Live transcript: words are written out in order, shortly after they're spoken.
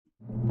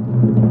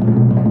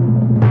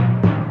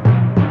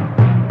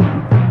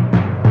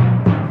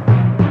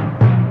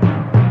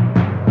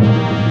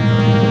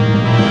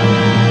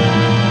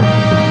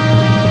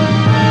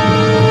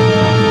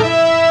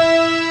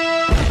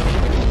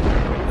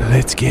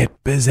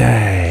get busy.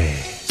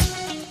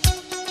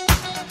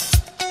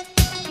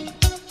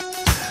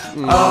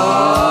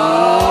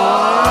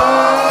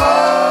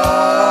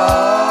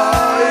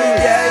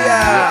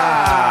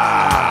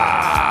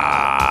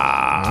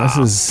 This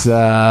is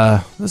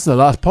the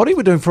last potty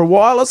we're doing for a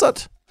while, is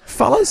it,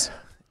 fellas?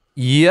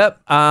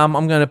 Yep. I'm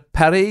going to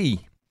Paris.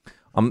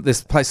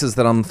 There's places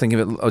that I'm thinking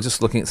of. I was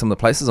just looking at some of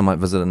the places I might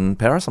visit in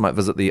Paris. I might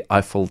visit the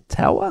Eiffel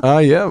Tower. Oh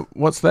yeah,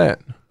 what's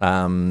that?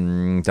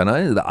 Don't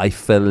know, the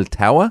Eiffel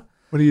Tower.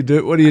 What do you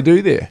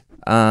do there?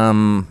 I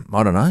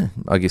don't know.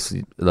 I guess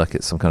like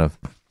it's some kind of.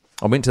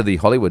 I went to the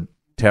Hollywood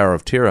Tower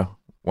of Terror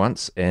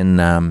once in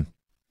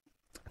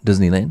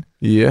Disneyland.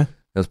 Yeah,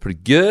 that was pretty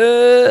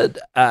good.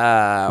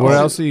 What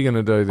else are you going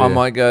to do there? I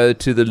might go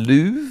to the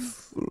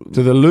Louvre.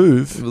 To the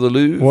Louvre? The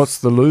Louvre. What's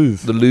the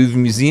Louvre? The Louvre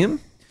Museum.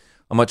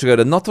 I might go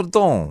to Notre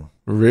Dame.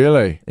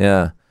 Really?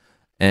 Yeah.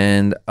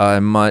 And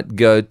I might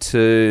go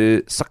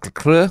to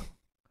Sacré-Cœur.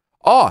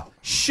 Oh,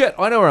 shit.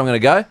 I know where I'm going to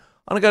go. I'm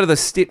going to go to the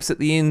steps at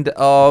the end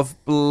of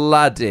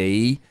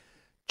bloody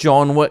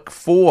John Wick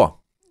 4.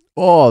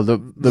 Oh,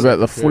 about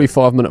the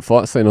 45-minute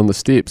fight scene on the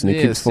steps, and he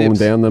keeps falling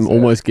down them,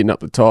 almost getting up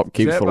the top,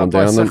 keeps falling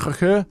down them.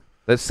 Sacré-Cœur?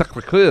 That's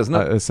Sacré-Cœur, isn't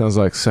it? It sounds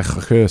like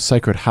Sacré-Cœur,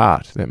 Sacred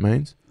Heart, that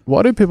means.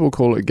 Why do people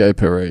call it Gay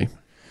Paris?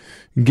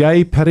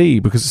 Gay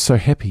Paris, because it's so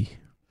happy.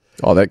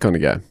 Oh, that kind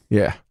of gay.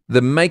 Yeah.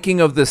 The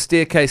making of the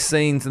staircase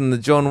scenes in the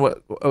John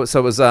Wick, so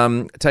it was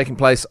taking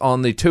place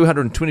on the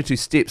 222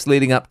 steps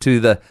leading up to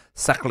the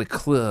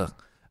Sacré-Cœur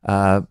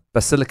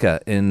Basilica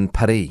in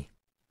Paris.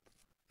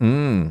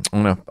 I'm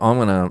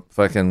gonna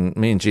fucking,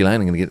 me and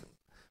G-Lane are gonna get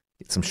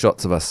some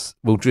shots of us.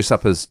 We'll dress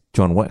up as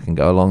John Wick and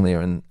go along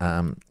there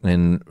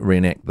and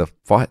reenact the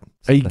fight.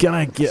 Are you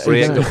gonna get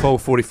react the full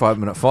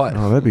 45-minute fight?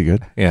 Oh, that'd be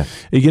good. Yeah.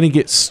 Are you gonna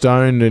get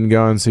stoned and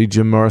go and see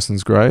Jim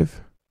Morrison's grave?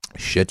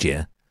 Shit,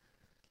 yeah.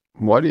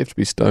 Why do you have to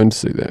be stoned to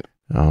see that?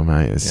 Oh,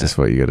 mate, it's just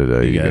what you got to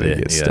do. You got to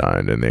get yeah.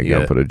 stoned and then go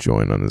and put a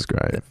joint on his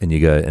grave. And you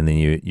go, and then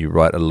you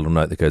write a little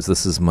note that goes,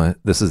 "This is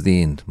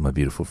the end, my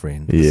beautiful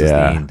friend. This is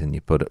the end," and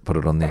you put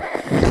it on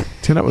there.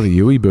 Turn up with a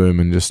Yui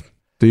boom and just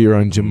do your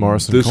own Jim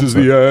Morrison. This concert.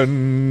 is the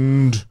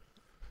end.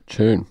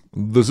 Tune.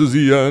 This is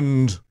the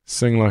end.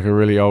 Sing like a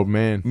really old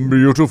man.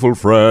 Beautiful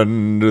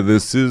friend,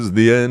 this is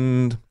the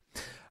end.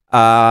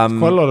 Quite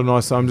a lot of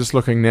nice. I'm just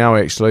looking now,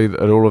 actually, at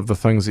all of the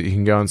things that you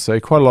can go and see.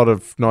 Quite a lot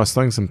of nice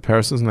things in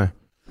Paris, isn't there?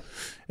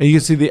 And you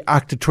can see the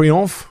Arc de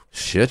Triomphe.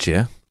 Shit,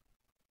 yeah.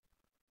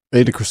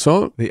 Eat a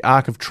croissant. The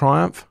Arc of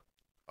Triumph.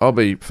 I'll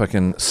be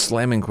fucking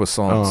slamming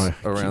croissants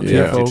around the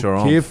careful, Arc de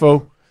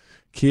Triomphe.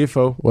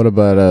 Careful. What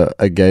about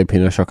a gay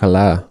pinot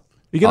chocolat?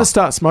 You're going to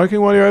start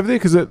smoking while you're over there?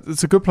 Because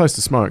it's a good place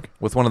to smoke.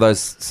 With one of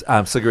those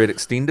cigarette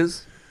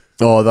extenders.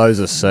 Oh, those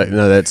are sick.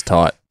 No, that's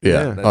tight.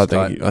 Yeah, that's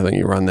tight. I think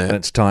you run that.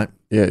 That's tight.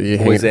 Yeah, you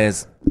always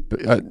as.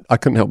 I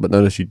couldn't help but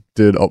notice you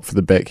did opt for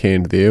the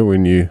backhand there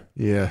when you.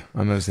 Yeah,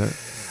 I noticed that.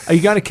 Are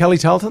you going to Kelly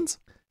Tarleton's?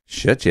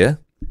 Shit, yeah.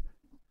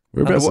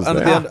 Whereabouts is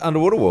under that? the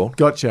underwater wall.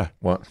 Gotcha.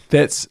 What?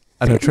 That's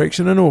an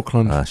attraction in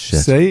Auckland. Ah,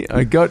 shit. See,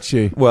 I got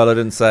you. Well, I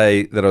didn't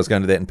say that I was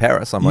going to that in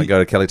Paris. I might go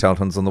to Kelly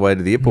Tarleton's on the way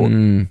to the airport.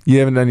 You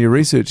haven't done your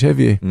research, have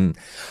you? Mm. Have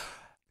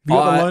you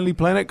got the Lonely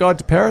Planet Guide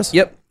to Paris?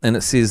 Yep, and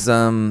it says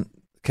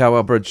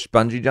Carwell Bridge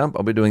bungee jump.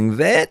 I'll be doing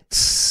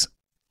that.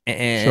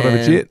 And Shot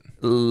over jet.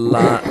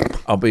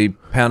 I'll be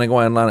pounding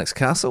away on Larnax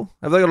Castle.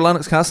 Have they got a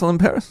Larnax Castle in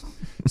Paris?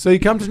 So you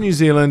come to New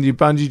Zealand, you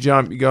bungee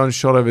jump, you go and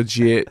shot over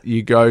jet,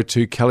 you go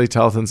to Kelly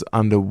Tarleton's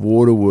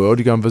Underwater World,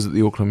 you go and visit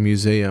the Auckland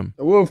Museum.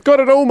 Well, we've got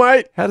it all,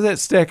 mate. How does that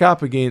stack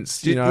up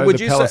against, the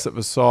Palace at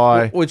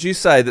Versailles? Would you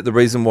say that the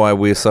reason why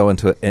we're so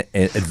into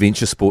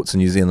adventure sports in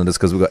New Zealand is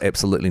because we've got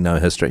absolutely no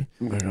history?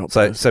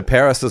 So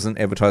Paris isn't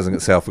advertising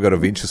itself. We've got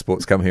adventure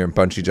sports come here and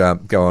bungee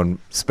jump, go on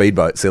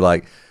speedboats. They're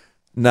like,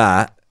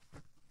 nah,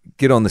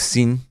 get on the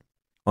Seine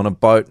on a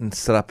boat and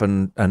sit up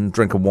and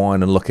drink a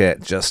wine and look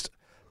at just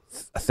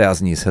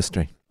 1,000 years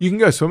history. You can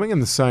go swimming in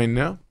the Seine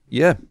now.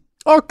 Yeah.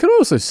 Oh, can I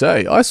also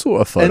say, I saw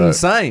a photo.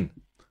 Insane.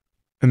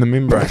 In the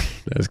membrane.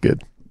 That's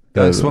good.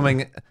 Going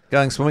swimming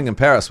in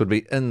Paris would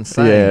be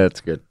insane. Yeah, that's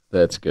good.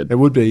 That's good. It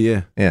would be,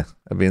 yeah. Yeah,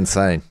 it'd be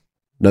insane.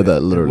 No,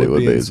 that literally would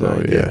be as well,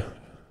 insane, yeah.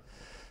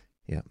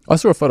 Yeah. I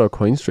saw a photo of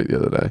Queen Street the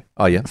other day.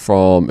 Oh, yeah?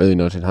 From early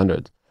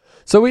 1900s.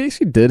 So we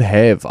actually did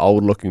have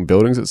old-looking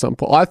buildings at some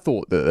point. I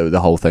thought that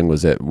the whole thing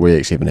was that we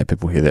actually haven't had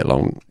people here that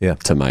long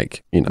to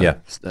make,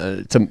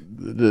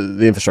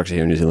 the infrastructure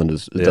here in New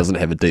Zealand doesn't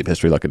have a deep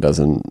history like it does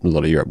in a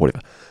lot of Europe,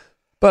 whatever.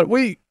 But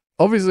we,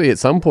 obviously, at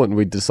some point,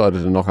 we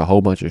decided to knock a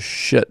whole bunch of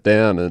shit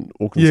down in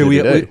Auckland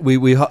City.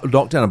 We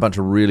knocked down a bunch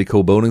of really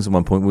cool buildings at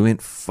one point. We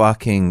went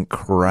fucking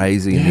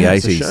crazy in the 80s.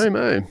 It's a shame,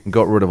 eh?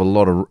 Got rid of a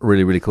lot of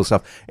really, really cool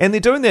stuff. And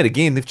they're doing that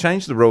again. They've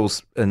changed the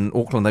rules in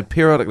Auckland. They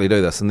periodically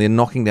do this, and they're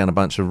knocking down a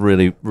bunch of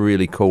really,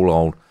 really cool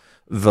old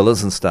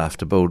villas and stuff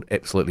to build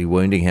absolutely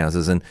wounding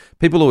houses. And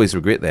people always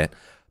regret that.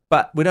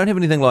 But we don't have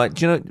anything like,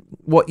 do you know,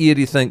 what year do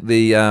you think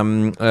the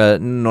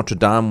Notre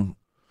Dame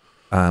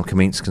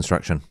commenced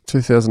construction?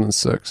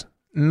 2006.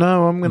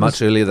 No, I'm going to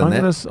much earlier than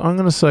that. I'm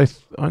going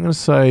to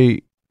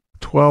say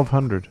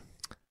 1200.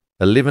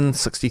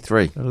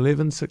 1163.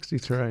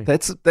 1163.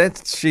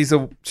 That's she's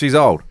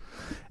old.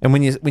 And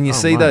when you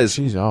see those,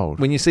 she's old.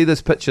 When you see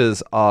those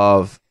pictures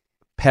of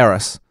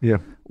Paris,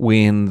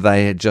 when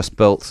they had just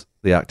built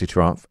the Arc de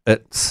Triomphe,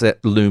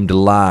 it loomed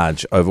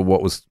large over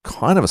what was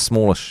kind of a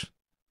smallish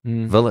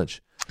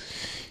village.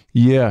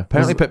 Yeah,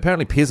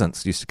 apparently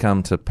peasants used to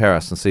come to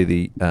Paris and see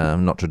the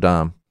Notre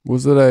Dame.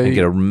 Was it and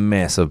get a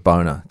massive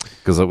boner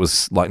because it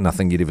was like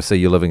nothing you'd ever see.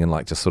 You're living in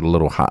like just sort of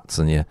little huts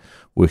and you're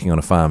working on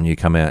a farm. And you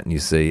come out and you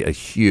see a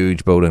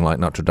huge building like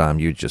Notre Dame.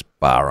 You just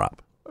bar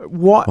up.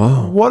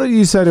 What did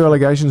you say to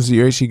allegations that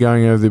you're actually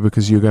going over there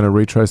because you're going to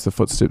retrace the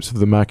footsteps of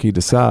the Marquis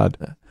de Sade?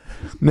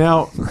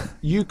 Now,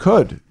 you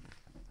could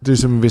do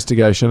some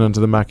investigation into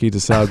the Marquis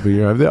de Sade when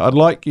you're over there. I'd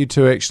like you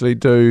to actually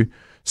do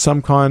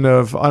some kind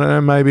of, I don't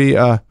know, maybe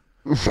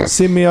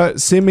send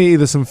me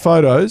either some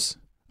photos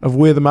of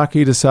where the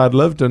Marquis de Sade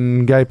lived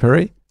in Gay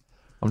Paris.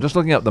 I'm just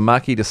looking up the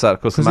Marquis de Sade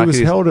because he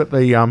was held at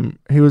the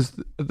he was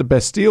at the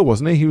Bastille,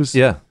 wasn't he? He was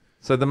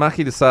So the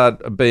Marquis de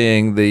Sade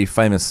being the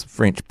famous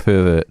French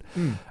pervert,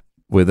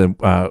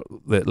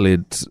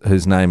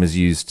 whose name is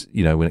used,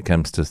 when it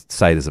comes to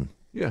sadism.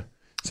 Yeah.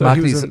 So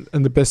Marquis, he was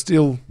in the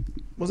Bastille.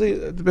 Was he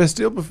at the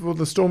Bastille before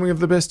the storming of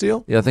the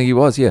Bastille? Yeah, I think he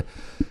was. Yeah.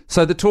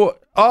 So the tour.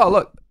 Oh,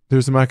 look.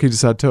 There's the Marquis de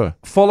Sade tour.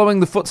 Following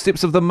the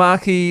footsteps of the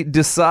Marquis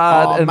de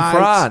Sade in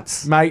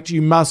France. Mate,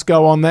 you must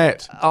go on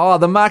that. Oh,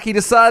 the Marquis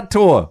de Sade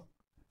tour.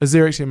 Is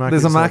there actually a Marquis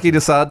de Sade? There's a Marquis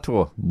de Sade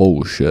tour.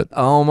 Bullshit.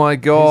 Oh, my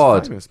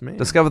God. He's famous, man.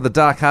 Discover the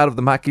dark heart of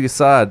the Marquis de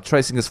Sade,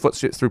 tracing his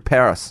footsteps through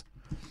Paris.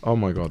 Oh,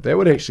 my God. That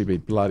would actually be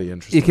bloody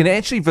interesting. You can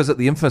actually visit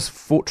the infamous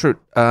fortress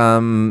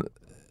that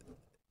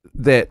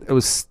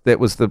was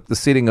the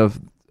setting of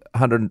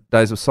 100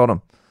 Days of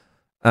Sodom.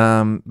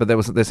 But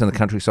that's in the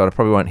countryside. I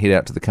probably won't head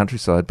out to the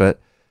countryside,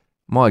 but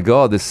my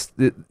God, look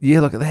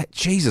at that.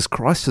 Jesus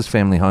Christ, his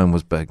family home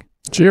was big.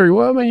 Jerry,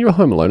 well, I mean, you're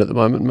home alone at the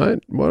moment,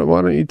 mate.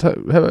 Why don't you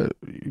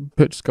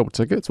purchase a couple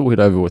tickets? We'll head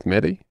over with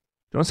Maddie. Do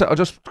you want to say, I'm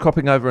just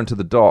copping over into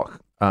the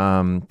dock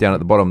down at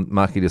the bottom,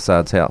 Marquis de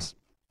Sade's house.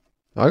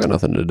 I got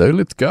nothing to do.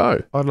 Let's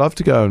go. I'd love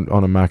to go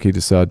on a Marquis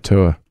de Sade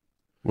tour.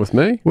 With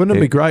me? Wouldn't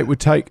it be great?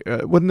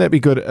 Wouldn't that be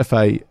good if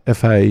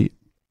a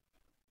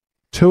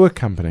tour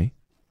company,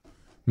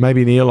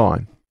 maybe an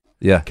airline,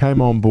 came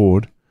on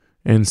board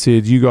and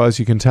said, you guys,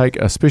 you can take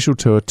a special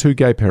tour to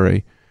Gay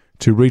Paris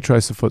to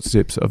retrace the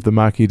footsteps of the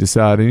Marquis de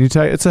Sade. And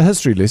it's a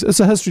history lesson. It's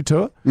a history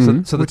tour.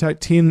 Mm-hmm. So we take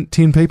 10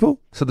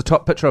 people. So the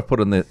top picture I've put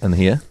in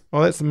here.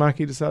 Oh, that's the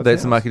Marquis de Sade.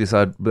 That's the Marquis de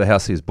Sade, the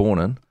house he was born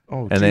in.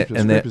 Oh, and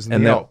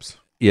the Alps.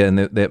 Yeah, and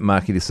that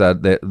Marquis de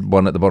Sade, that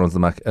one at the bottom is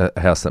the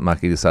house that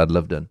Marquis de Sade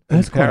lived in.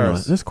 That's quite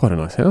a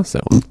nice house,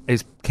 that one.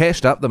 He's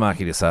cashed up the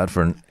Marquis de Sade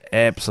for an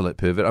absolute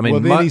pervert. I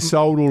mean, then he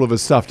sold all of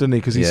his stuff, didn't he?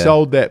 Because he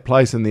sold that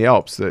place in the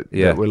Alps that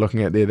we're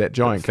looking at there, that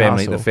giant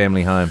castle. The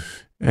family home.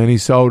 And he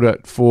sold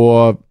it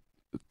for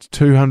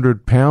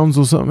 £200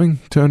 or something,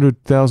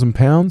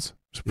 £200,000.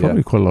 It's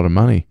probably quite a lot of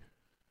money.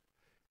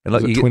 And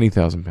like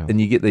 £20,000.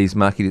 And you get these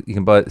Marquis. You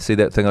can buy. See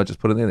that thing I just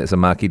put in there? That's a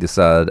Marquis de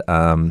Sade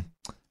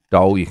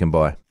doll you can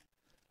buy.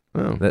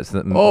 Oh.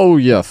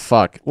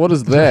 Fuck. What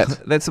is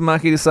that? That's a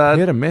Marquis de Sade. He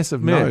had a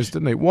massive nose,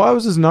 didn't he? Why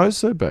was his nose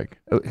so big?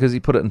 Because he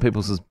put it in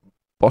people's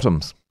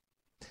bottoms.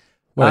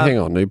 Wait, hang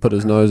on. He put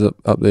his nose up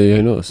there,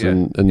 and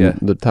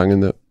the tongue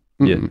in the...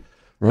 Yeah.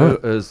 Right.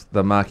 Who is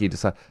the Marquis de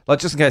Sade? Like,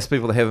 just in case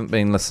people that haven't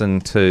been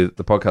listening to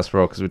the podcast for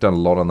a while, because we've done a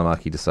lot on the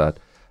Marquis de Sade,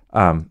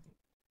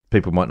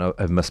 people might not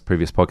have missed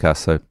previous podcasts.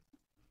 So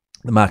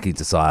the Marquis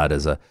de Sade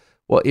is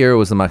what era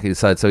was the Marquis de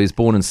Sade? So he was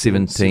born in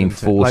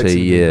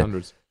 1740, yeah.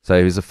 So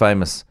he was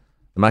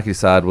the Marquis de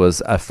Sade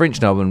was a French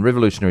nobleman,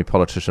 revolutionary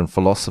politician,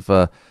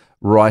 philosopher,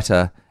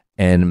 writer,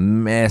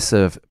 and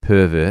massive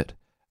pervert.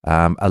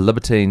 A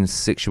libertine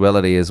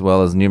sexuality, as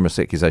well as numerous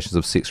accusations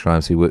of sex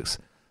crimes he works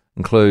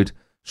include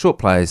short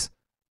plays,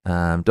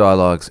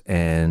 dialogues,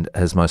 and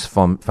his most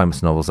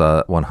famous novels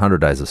are 100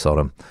 Days of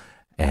Sodom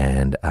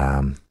and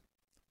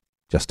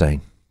Justine.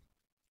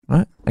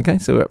 Right? Okay,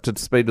 so we're up to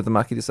speed with the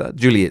Marquis de Sade.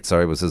 Juliet,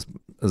 was his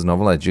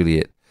novel,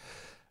 Juliet.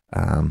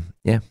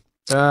 Yeah.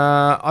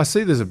 I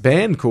see there's a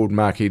band called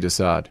Marquis de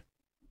Sade.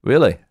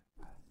 Really?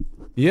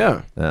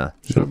 Yeah.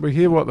 Should we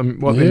hear what the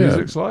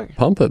music's like?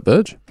 Pump it,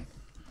 bitch.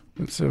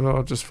 Let's see.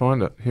 I'll just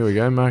find it. Here we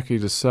go. Marquis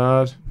de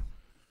Sade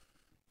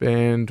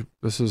band.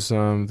 This is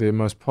their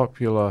most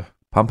popular.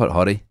 Pump it,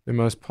 hottie. Their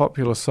most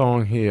popular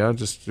song here.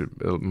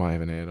 It might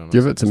have an ad on it.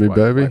 Give it to me,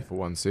 baby. Wait for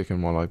 1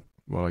 second while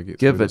I get.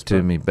 Give it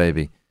to me,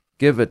 baby.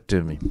 Give it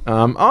to me.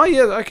 Oh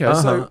yeah. Okay.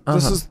 So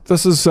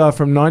this is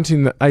from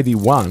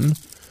 1981.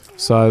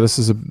 So this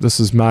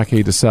is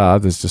Marquis de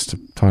Sade. There's just a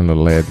tiny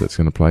little ad that's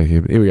going to play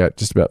here. Here we go.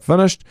 Just about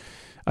finished.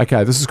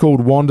 Okay. This is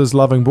called Wanda's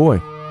Loving Boy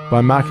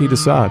by Marquis de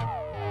Sade.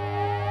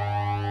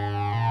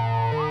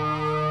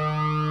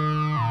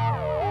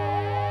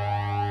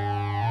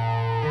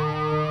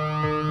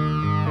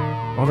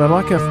 Oh, they're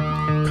like a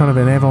kind of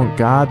an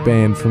avant-garde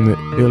band from the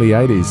early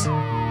 80s.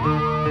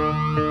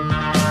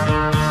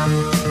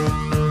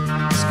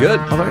 It's good.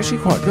 Oh, they're actually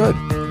quite good.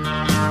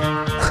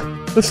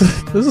 This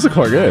is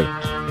quite good.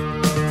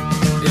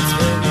 It's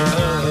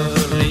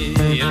very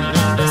early in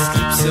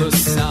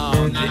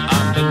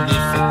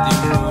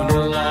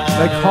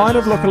They kind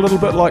of look a little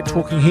bit like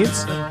Talking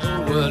Heads. The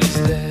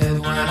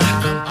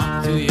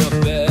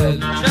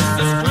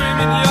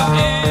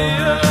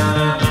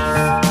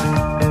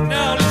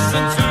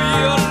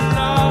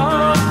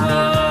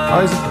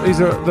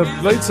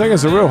lead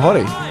singer's a real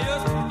hottie.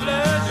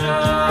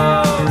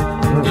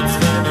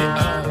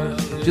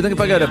 Do you think if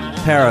I go to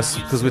Paris,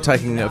 because we're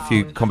taking a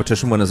few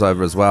competition winners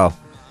over as well,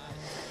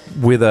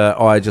 whether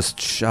I just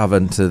shove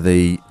into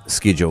the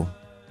schedule,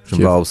 which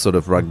involves sort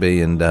of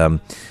rugby and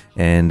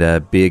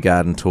beer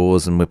garden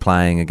tours, and we're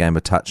playing a game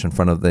of touch in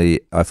front of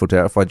the Eiffel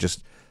Tower, if I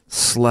just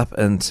slip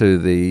into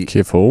the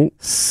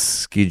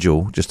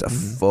schedule, just a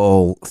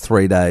full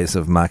 3 days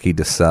of Marquis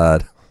de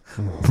Sade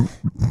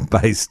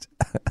based.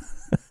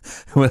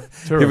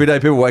 Every day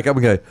people wake up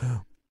and go,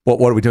 what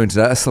are we doing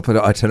today? I slip an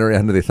itinerary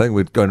under their thing.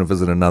 We're going to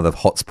visit another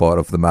hotspot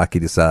of the Marquis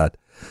de Sade.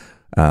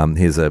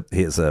 Here's a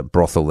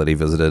brothel that he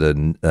visited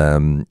in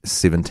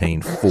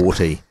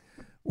 1740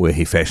 where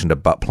he fashioned a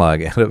butt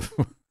plug out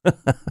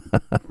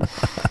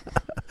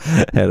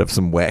of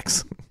some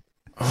wax.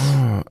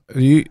 Oh,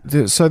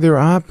 so there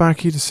are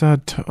Marquis de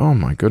Sade. Oh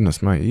my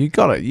goodness, mate! You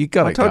got it.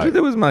 I told you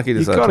there was Marquis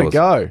de Sade. You got to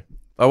go.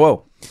 Oh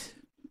well.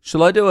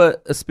 Shall I do a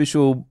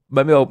special?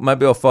 Maybe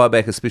I'll fire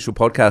back a special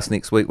podcast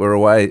next week. We're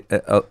away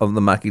on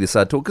the Marquis de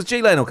Sade tour because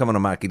G-Lane will come on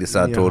a Marquis de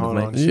Sade tour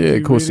with me. Yeah,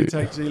 of course. You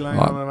take G-Lane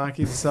on a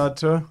Marquis de Sade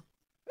tour.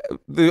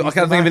 I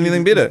can't think of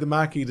anything better. The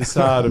Marquis de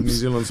Sade of New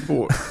Zealand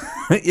sport.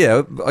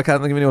 Yeah, I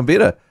can't think of anyone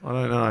better. I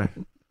don't know.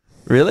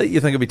 Really? You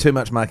think it'd be too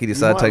much Marquis de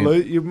Sade?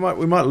 We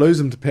might lose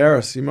him to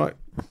Paris. You might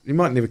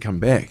never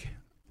come back.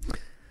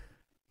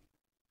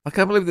 I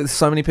can't believe that there's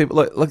so many people.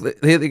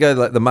 Look, here they go,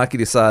 like the Marquis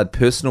de Sade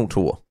personal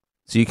tour.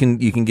 So you can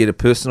get a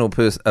personal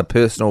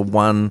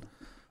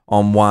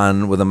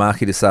one-on-one with a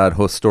Marquis de Sade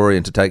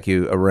historian to take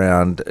you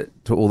around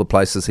to all the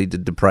places he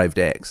did depraved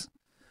acts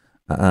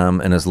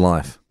in his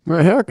life.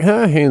 Right,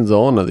 how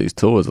hands-on are these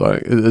tours?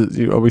 Like,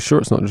 are we sure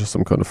it's not just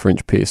some kind of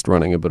French pest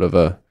running a bit of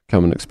a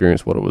come and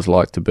experience what it was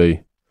like to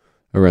be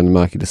around the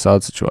Marquis de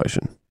Sade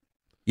situation?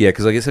 Yeah,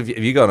 because I guess if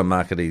you go on a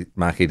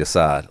Marquis de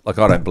Sade, like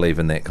I don't believe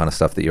in that kind of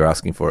stuff that you're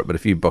asking for it, but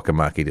if you book a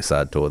Marquis de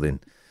Sade tour, then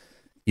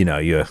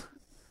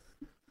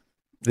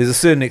there's a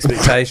certain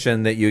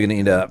expectation that you're going to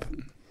end up.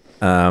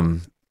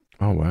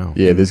 Oh wow!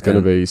 Yeah, there's going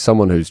to be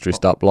someone who's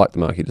dressed up like the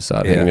Marquis de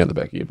Sade hanging out the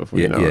back of you before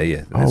you know it.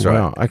 Yeah, that's right.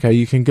 Wow. Okay,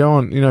 you can go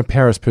on,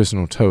 Paris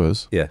personal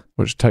tours. Yeah,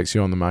 which takes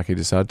you on the Marquis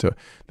de Sade tour.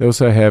 They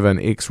also have an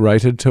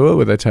X-rated tour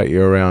where they take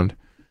you around.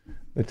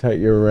 They take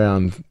you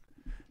around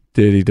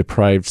dirty,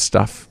 depraved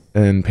stuff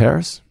in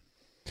Paris,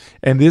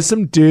 and there's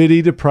some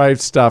dirty, depraved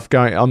stuff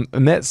going on.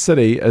 And that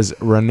city is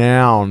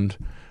renowned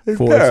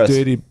for its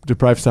dirty,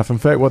 depraved stuff. In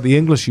fact, what the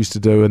English used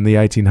to do in the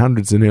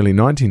 1800s and early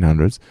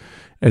 1900s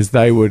is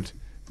they would,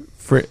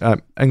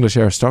 English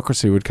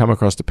aristocracy would come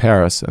across to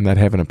Paris and they'd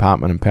have an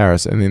apartment in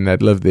Paris and then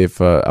they'd live there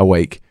for a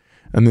week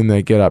and then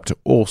they'd get up to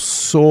all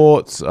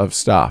sorts of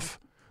stuff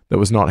that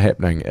was not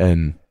happening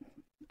in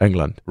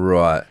England.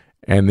 Right.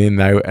 And then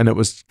it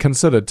was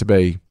considered to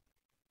be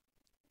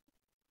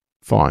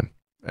fine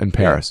in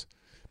Paris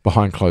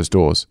behind closed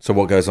doors. So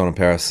what goes on in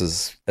Paris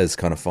is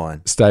kind of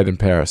fine. Stayed in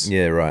Paris.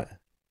 Yeah, right.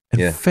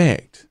 In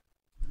fact,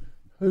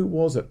 who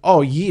was it?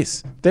 Oh,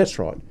 yes, that's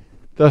right.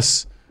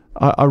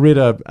 I read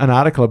an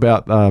article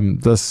about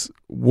this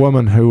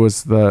woman who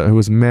was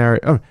married.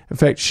 Oh, in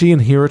fact, she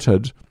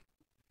inherited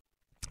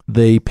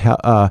the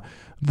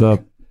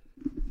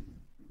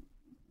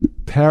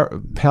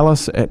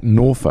palace at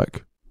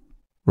Norfolk,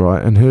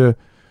 right? And her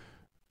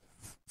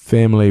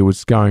family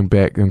was going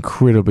back,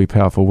 incredibly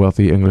powerful,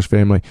 wealthy English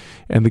family.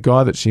 And the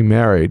guy that she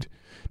married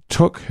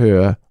took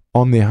her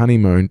on their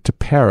honeymoon to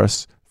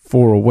Paris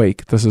for a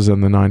week. This is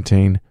in the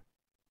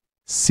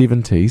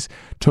 1970s.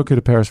 Took her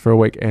to Paris for a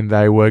week, and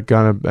they would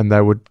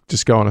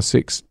just go on a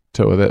sex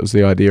tour. That was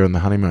the idea in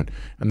the honeymoon,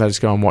 and they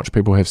just go and watch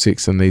people have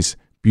sex in these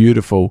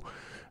beautiful,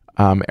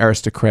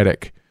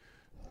 aristocratic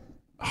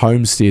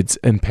homesteads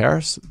in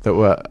Paris that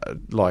were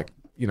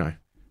in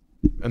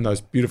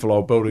those beautiful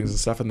old buildings and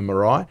stuff in the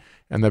Marais.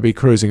 And they'd be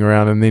cruising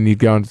around, and then you'd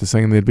go into the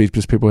thing, and there'd be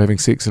just people having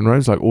sex in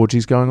rooms, like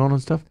orgies going on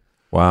and stuff.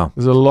 Wow,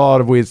 there's a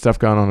lot of weird stuff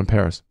going on in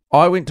Paris.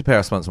 I went to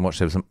Paris once and watched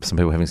some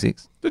people having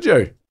sex. Did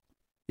you?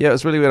 Yeah, it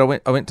was really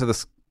weird. I went to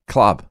this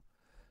club,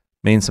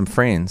 me and some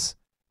friends,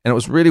 and it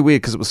was really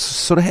weird because it was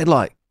sort of had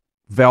like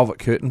velvet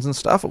curtains and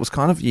stuff. It was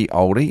kind of ye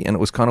oldie, and it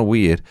was kind of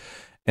weird.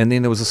 And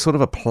then there was a sort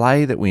of a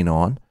play that went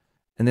on,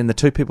 and then the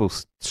two people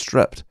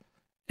stripped,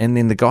 and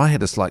then the guy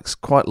had this like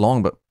quite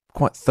long but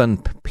quite thin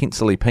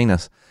pencil-y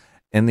penis,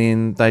 and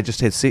then they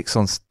just had sex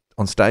on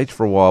stage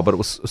for a while. But it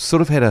was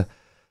sort of had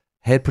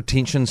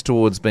pretensions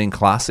towards being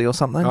classy or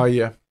something. Oh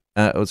yeah.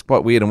 It was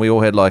quite weird, and we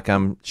all had like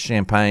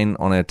champagne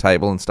on our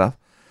table and stuff. It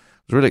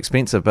was really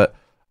expensive, but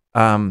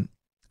it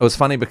was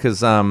funny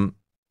because the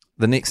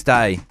next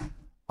day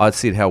I'd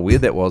said how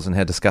weird that was and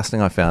how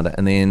disgusting I found it,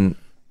 and then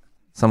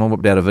someone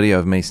whipped out a video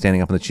of me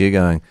standing up in the chair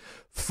going,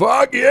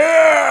 "Fuck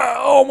yeah!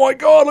 Oh my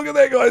god, look at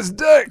that guy's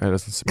dick!" That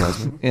doesn't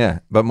surprise me. Yeah,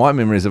 but my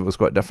memories of it was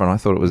quite different. I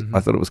thought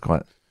it was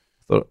quite.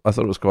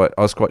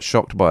 I was quite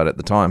shocked by it at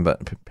the time,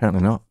 but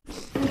apparently not.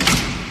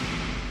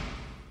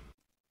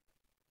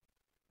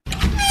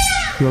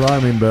 Well, I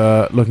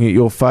remember looking at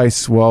your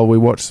face while we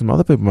watched some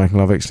other people making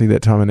love, actually,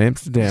 that time in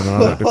Amsterdam, and I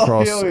looked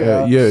across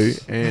at you,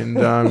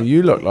 and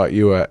you looked like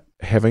you were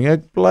having a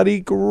bloody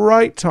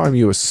great time.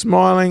 You were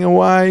smiling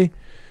away.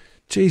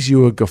 Geez, you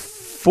were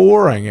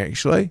guffawing,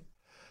 actually.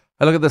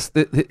 Hey, look at this.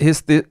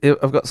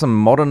 I've got some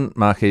modern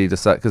Marquis de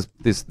Sade, because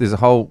there's a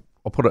whole,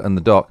 I'll put it in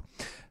the doc,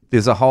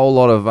 there's a whole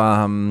lot of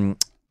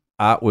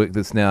artwork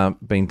that's now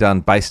being done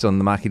based on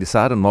the Marquis de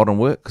Sade and modern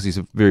work, because he's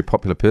a very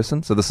popular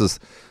person. So this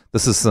is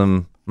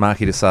some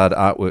Marquis de Sade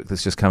artwork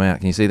that's just come out.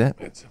 Can you see that?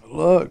 Let's have a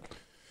look.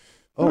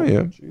 Oh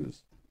yeah.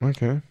 Jesus.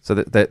 Okay. So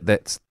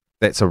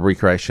that's a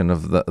recreation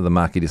of the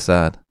Marquis de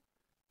Sade.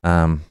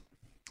 I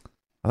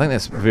think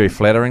that's very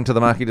flattering to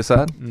the Marquis de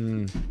Sade.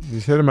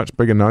 He's had a much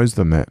bigger nose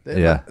than that.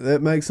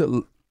 That makes it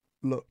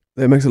look.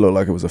 That makes it look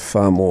like it was a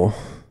far more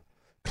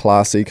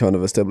classy kind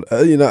of established.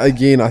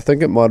 Again, I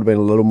think it might have been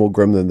a little more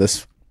grim than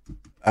this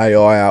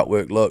AI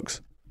artwork looks.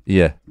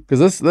 Yeah.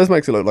 Because this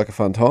makes it look like a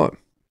fun time.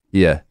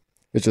 Yeah.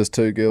 It's just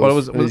two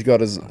girls,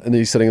 and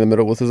he's sitting in the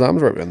middle with his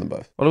arms wrapped around them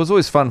both. Well, it was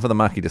always fun for the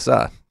Marquis de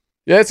Sade.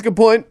 Yeah, that's a good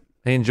point.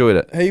 He enjoyed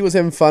it. He was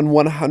having fun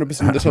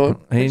 100% of the time.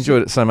 He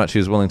enjoyed it so much he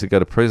was willing to go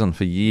to prison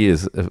for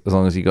years as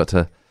long as he got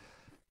to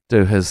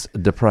do his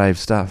depraved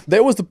stuff.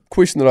 That was the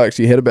question that I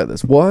actually had about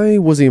this. Why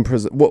was he in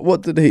prison?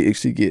 What did he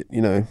actually get,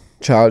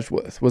 charged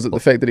with? Was it the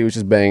fact that he was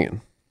just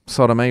banging?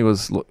 Sodomy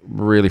was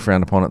really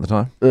frowned upon at the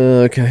time.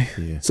 Okay.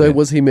 Yeah. So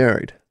was he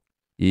married?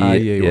 Yeah,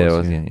 he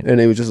was.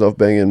 And he was just off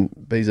banging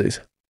beezies.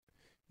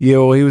 Yeah,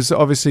 well, he was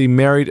obviously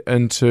married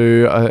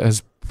into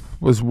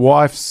his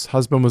wife's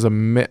husband was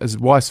his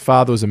wife's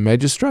father was a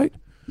magistrate,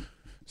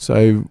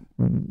 so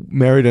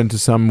married into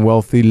some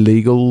wealthy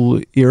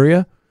legal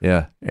area.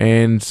 Yeah,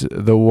 and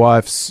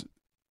his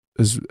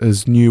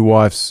new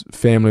wife's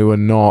family were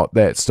not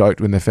that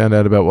stoked when they found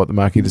out about what the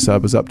Marquis de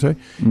Sade was up to.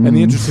 And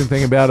the interesting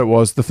thing about it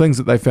was the things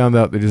that they found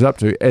out that he was up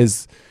to,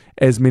 as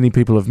many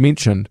people have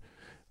mentioned,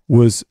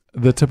 was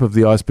the tip of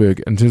the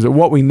iceberg in terms of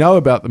what we know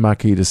about the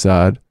Marquis de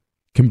Sade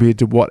compared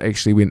to what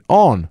actually went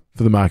on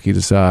for the Marquis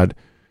de Sade.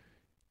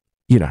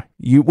 We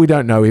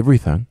don't know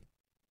everything.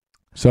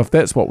 So if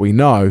that's what we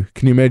know,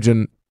 can you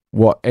imagine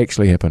what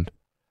actually happened?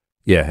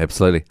 Yeah,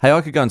 absolutely. Hey,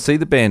 I could go and see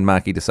the band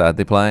Marquis de Sade.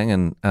 They're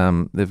playing,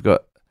 and they've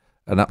got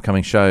an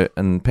upcoming show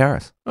in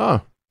Paris. Oh.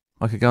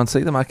 I could go and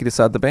see the Marquis de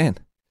Sade, the band.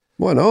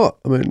 Why not?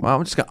 I mean,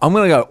 well, I'm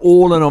going to go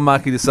all in on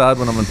Marquis de Sade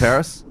when I'm in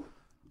Paris.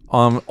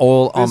 I'm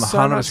 100%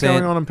 so much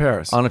going on in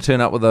Paris. I'm going to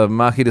turn up with a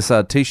Marquis de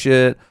Sade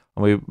t-shirt,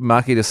 a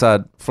Marquis de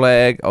Sade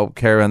flag. I'll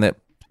carry around that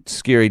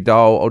scary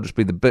doll. I'll just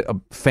be a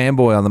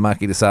fanboy on the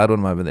Marquis de Sade when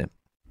I'm over there.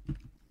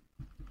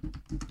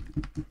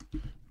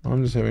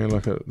 I'm just having a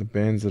look at the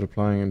bands that are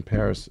playing in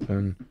Paris.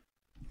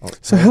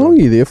 So how long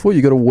are you there for?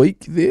 You got a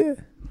week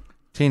there?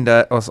 10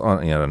 days. I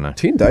don't know.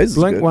 10 days is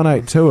Blink good.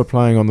 182 are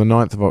playing on the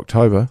 9th of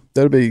October.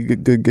 That'll be a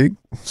good gig.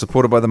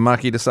 Supported by the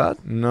Marquis de Sade?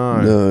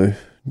 No,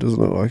 doesn't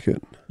look like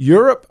it.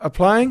 Europe are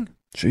playing.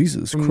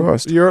 Jesus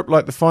Christ. Europe,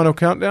 like the final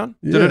countdown.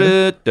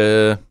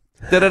 Yeah.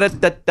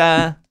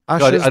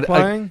 Usher's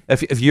playing.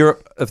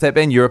 If that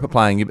band Europe are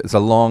playing, it's a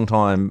long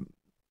time.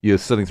 You're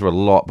sitting through a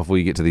lot before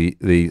you get to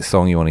the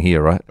song you want to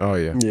hear, right? Oh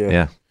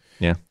yeah.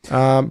 Yeah.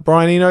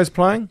 Brian Eno's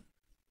playing.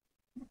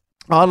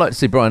 I'd like to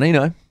see Brian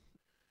Eno.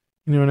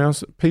 Anyone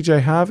else?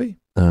 PJ Harvey.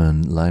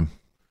 Lame.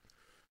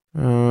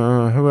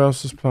 Who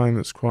else is playing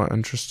that's quite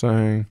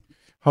interesting?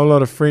 Whole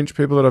lot of French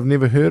people that I've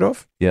never heard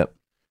of. Yep.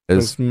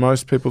 Because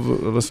most people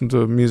that listen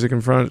to music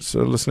in France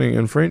are listening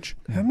in French.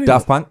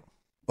 Daft Punk.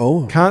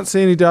 Oh. Can't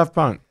see any Daft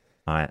Punk.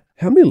 All right.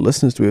 How many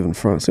listeners do we have in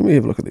France? Let me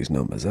have a look at these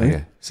numbers, eh?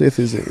 Okay. See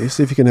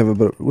if you can have a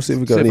bit. We'll see if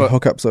we've got any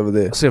hookups over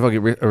there. See if I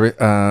get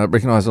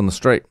recognised on the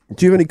street.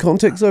 Do you have any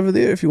contacts over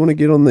there if you want to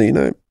get on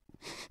the,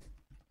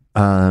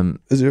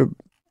 Is there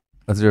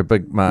a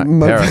Big Mark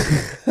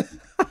Paris?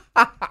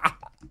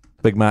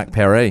 Big Mark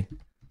Paris.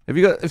 Have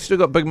you still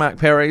got Big Mark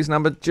Paris'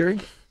 number,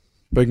 Jerry?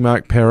 Big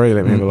Mark Paris,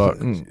 let me have a look.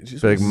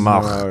 Big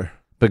Mark. No.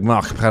 Big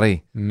Mark Paris.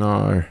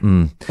 No.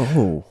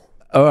 Oh.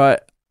 All right.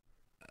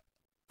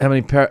 How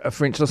many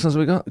French listeners have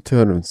we got?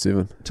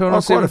 207.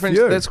 207 French.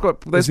 Few. That's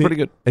pretty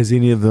good. Is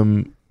any of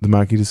them the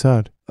Marquis de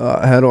Sade?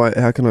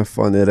 How can I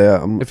find that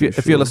out?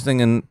 If you're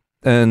listening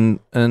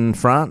in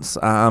France,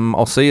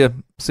 I'll see you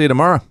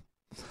tomorrow.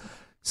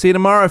 See you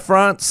tomorrow,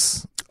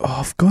 France. Oh,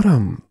 I've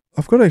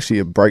got actually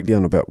a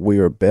breakdown about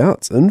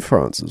whereabouts in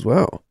France as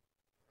well.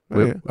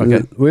 Okay.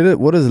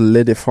 What does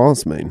Le de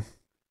France mean?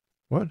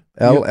 What?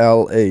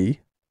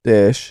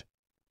 LLE-DE-France.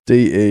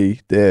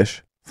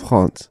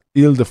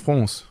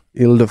 Ile-de-France.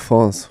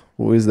 Ile-de-France.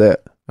 Where's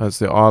that? That's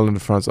the island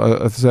of France.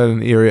 Is that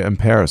an area in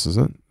Paris, is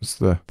it? It's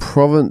the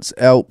Provence,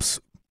 Alps.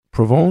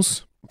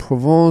 Provence?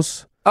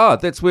 Oh,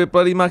 that's where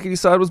bloody Marquis de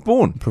Sade was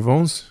born.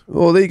 Provence?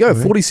 Oh, there you go.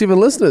 47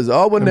 listeners.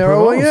 Oh, we're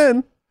narrowing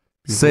in.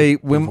 See,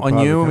 when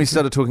we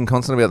started talking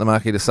constantly about the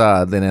Marquis de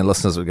Sade, then our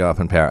listeners would go up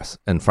in Paris,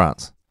 in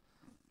France.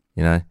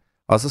 I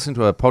was listening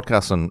to a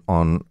podcast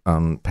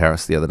on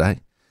Paris the other day,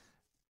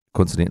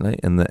 coincidentally,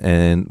 and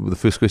the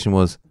first question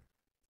was,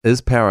 is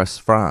Paris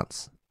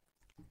France?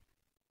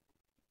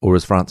 Or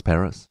is France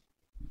Paris?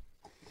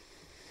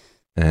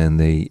 And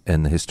the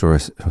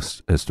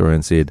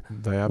historian said,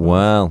 They are.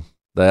 well,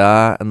 they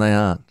are and they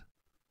aren't.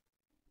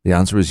 The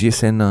answer is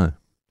yes and no.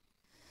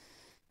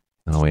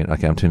 And I went,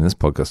 okay, I'm turning this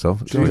podcast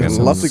off. Jeez, I'd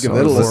love to give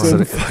that a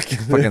listen.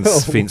 Fucking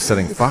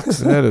fence-sitting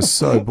fucks. That is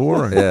so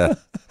boring. Yeah.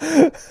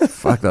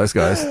 Fuck those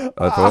guys,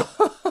 I thought.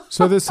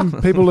 So there's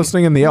some people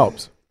listening in the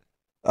Alps.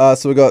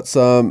 So we got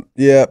some,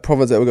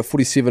 province. We got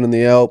 47 in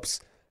the Alps.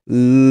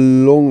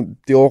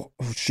 Languedoc.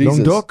 Oh, Jesus.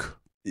 Languedoc?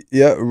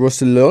 Yeah,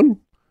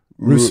 Roussillon.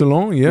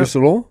 Roussillon, yeah.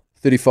 Roussillon,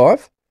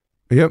 35.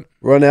 Yep.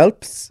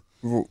 Rhône-Alpes.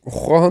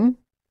 Rhône.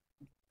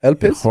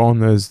 Alpes.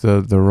 Ron is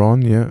the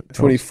Ron, yeah.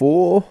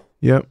 24.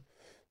 Yep.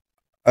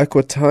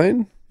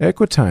 Aquitaine.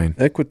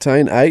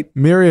 Aquitaine. 8.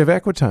 Mary of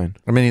Aquitaine.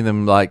 Are many of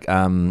them like,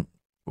 do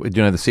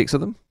you know the sex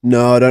of them?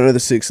 No, I don't know the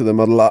sex of them.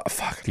 I'd love.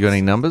 Fuck. You got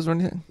any numbers or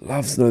anything?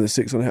 Love to know the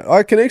sex on how.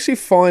 I can actually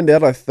find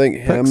out. I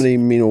think how many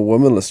men or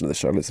women listen to the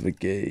show. Let's have a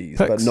gaze,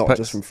 but not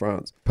just from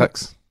France.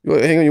 Pics.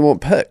 Hang on, you want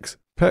pics?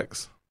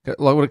 Pics.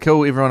 Like, would it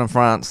kill everyone in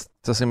France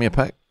to send me a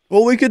pic?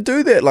 Well, we could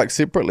do that like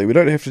separately. We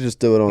don't have to just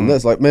do it on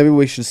this. Like maybe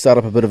we should start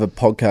up a bit of a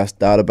podcast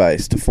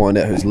database to find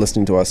out who's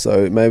listening to us.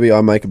 So maybe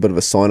I make a bit of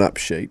a sign-up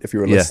sheet. If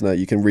you're a listener,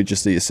 you can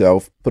register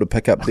yourself, put a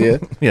pic up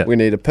there. Yeah. We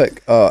need a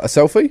pic, a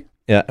selfie.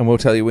 Yeah, and we'll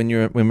tell you when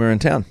we're in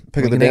town.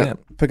 Pic of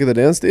the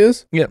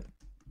downstairs. Yep.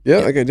 Yeah.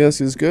 Okay,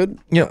 downstairs is good.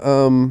 Yep.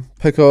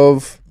 Pic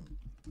of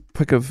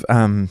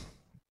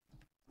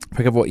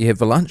what you have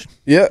for lunch.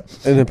 Yeah,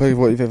 and then pic of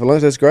what you've had for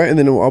lunch. That's great. And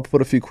then I'll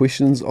put a few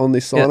questions on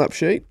the sign-up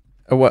sheet.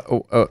 A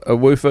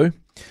woofoo.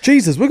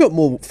 Jesus, we got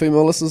more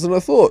female listeners than I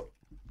thought.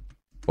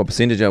 What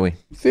percentage are we?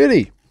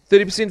 30.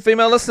 30%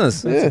 female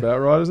listeners. That's about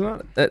right, isn't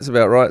it? That's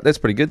about right. That's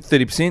pretty good.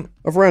 30%.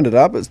 I've rounded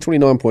up. It's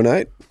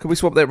 29.8. Could we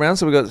swap that round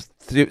so we got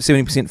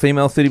 70%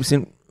 female,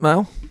 30%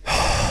 male?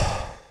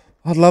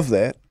 I'd love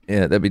that.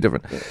 Yeah, that'd be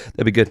different.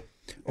 That'd be good.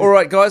 All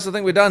right, guys. I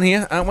think we're done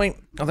here, aren't we?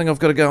 I think I've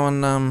got to go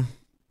and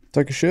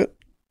Take a shit.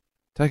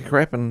 take a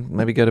crap and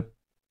maybe go to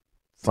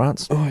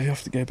France. Oh, you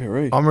have to go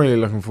Paris. I'm really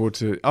looking forward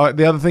to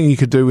the other thing you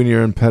could do when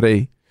you're in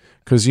Paris,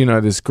 because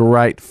there's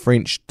great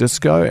French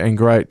disco and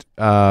great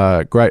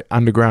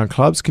underground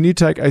clubs. Can you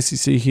take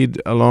ACC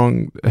head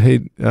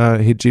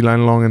G Lane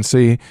along and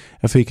see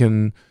if he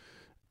can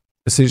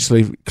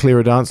essentially clear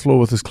a dance floor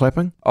with his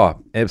clapping? Oh,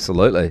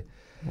 absolutely.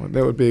 Well,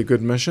 that would be a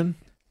good mission.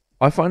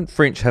 I find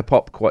French hip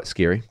hop quite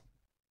scary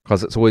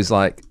because it's always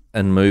like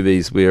in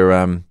movies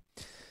where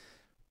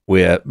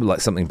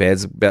like something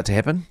bad's about to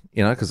happen,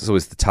 because it's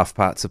always the tough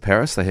parts of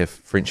Paris. They have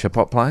French hip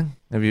hop playing.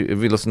 Have you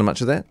listened to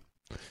much of that?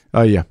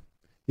 Oh yeah,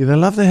 they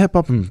love their hip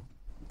hop in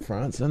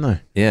France, don't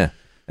they? Yeah,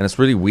 and it's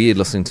really weird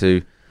listening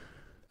to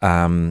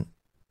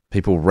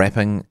people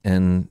rapping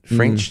in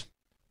French.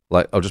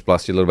 Like, I'll just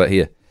blast you a little bit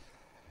here.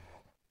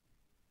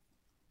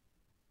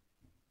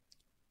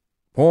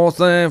 Is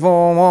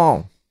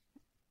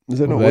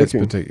that not working?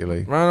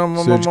 Particularly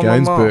Serge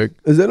Gainsbourg.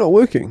 Is that not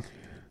working?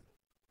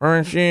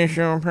 Have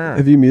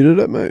you muted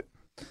it, mate?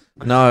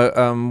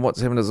 No,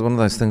 what's happened is one of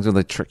those things where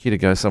they trick you to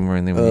go somewhere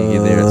and then when you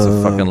get there, it's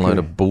a fucking load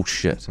of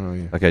bullshit. Oh,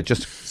 yeah. Okay,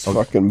 It's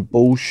fucking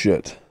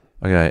bullshit.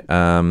 Okay,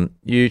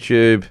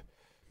 YouTube.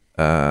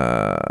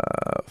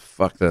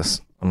 Fuck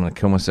this. I'm going to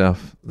kill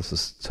myself. This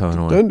is so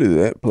annoying. Don't do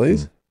that,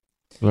 please.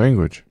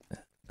 Language.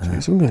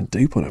 Jeez, I'm going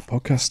deep on our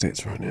podcast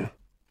stats right now.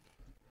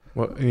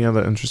 What? Any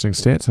other interesting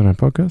stats on our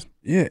podcast?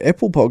 Yeah,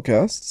 Apple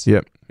Podcasts.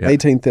 Yep.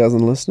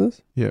 18,000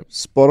 listeners. Yep.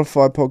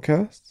 Spotify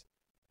Podcasts.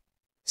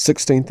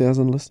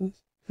 16,000 listeners.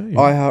 Oh, yeah.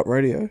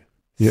 iHeartRadio.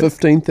 Yep.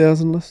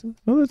 15,000 listeners.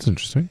 Oh, that's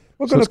interesting.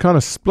 What So it's kind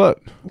of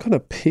split. kind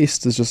of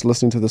pest is just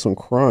listening to this on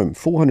Chrome?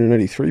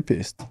 483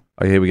 pest.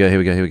 Oh, here we go.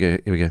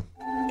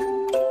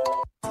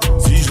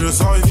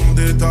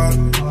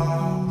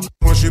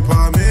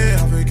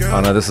 Oh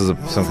no, this is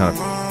some kind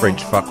of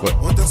French fuckwit.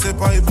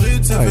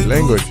 Hey,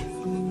 language.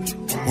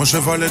 How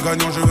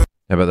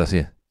about this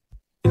here?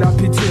 Oh,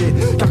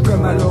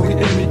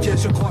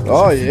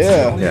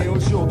 yeah. Yeah.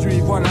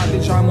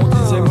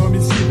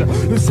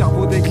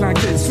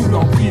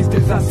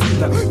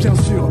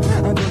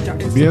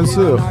 Bien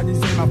sûr.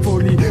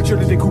 Je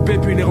l'ai découpé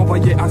puis les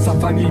renvoyé à sa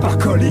famille par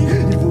colis.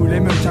 Il voulait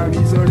me faire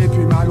isoler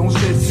puis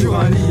m'allonger sur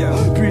un lit.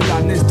 Puis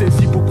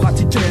l'anesthésie pour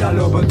pratiquer la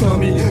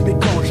lobotomie. Mais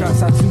quand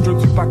j'assassine, je ne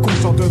suis pas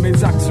conscient de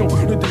mes actions.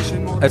 Le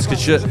déchaînement. That's good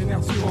shit.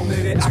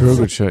 It's real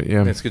good shit,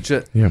 yeah. That's good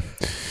shit. Yeah.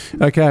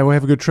 Okay, well,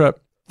 have a good trip.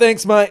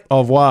 Thanks, mate. Au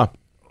revoir.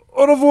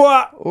 Au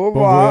revoir. Au Bon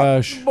revoir.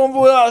 voyage. Bon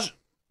voyage.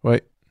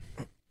 Wait.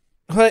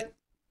 Hey,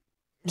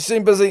 you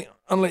seem busy.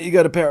 I'll let you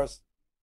go to Paris.